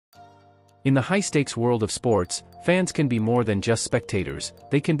In the high-stakes world of sports, fans can be more than just spectators,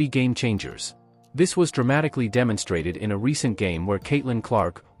 they can be game changers. This was dramatically demonstrated in a recent game where Caitlin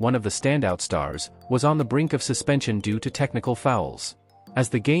Clark, one of the standout stars, was on the brink of suspension due to technical fouls. As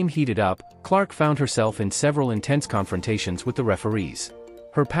the game heated up, Clark found herself in several intense confrontations with the referees.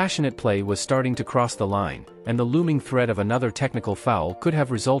 Her passionate play was starting to cross the line, and the looming threat of another technical foul could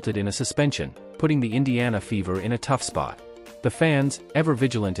have resulted in a suspension, putting the Indiana Fever in a tough spot. The fans, ever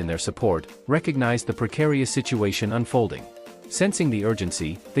vigilant in their support, recognized the precarious situation unfolding. Sensing the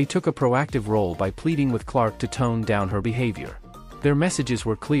urgency, they took a proactive role by pleading with Clark to tone down her behavior. Their messages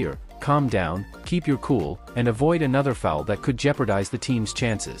were clear: calm down, keep your cool, and avoid another foul that could jeopardize the team's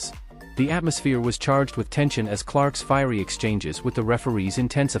chances. The atmosphere was charged with tension as Clark's fiery exchanges with the referees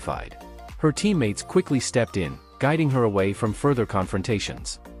intensified. Her teammates quickly stepped in, guiding her away from further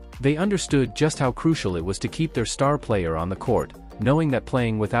confrontations. They understood just how crucial it was to keep their star player on the court, knowing that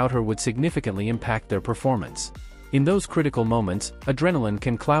playing without her would significantly impact their performance. In those critical moments, adrenaline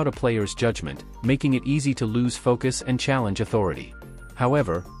can cloud a player's judgment, making it easy to lose focus and challenge authority.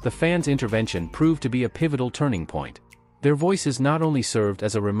 However, the fans' intervention proved to be a pivotal turning point. Their voices not only served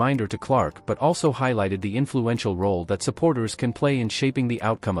as a reminder to Clark but also highlighted the influential role that supporters can play in shaping the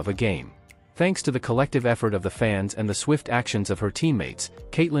outcome of a game. Thanks to the collective effort of the fans and the swift actions of her teammates,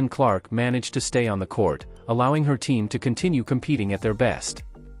 Caitlin Clark managed to stay on the court, allowing her team to continue competing at their best.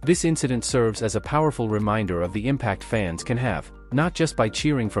 This incident serves as a powerful reminder of the impact fans can have, not just by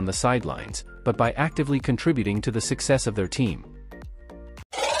cheering from the sidelines, but by actively contributing to the success of their team.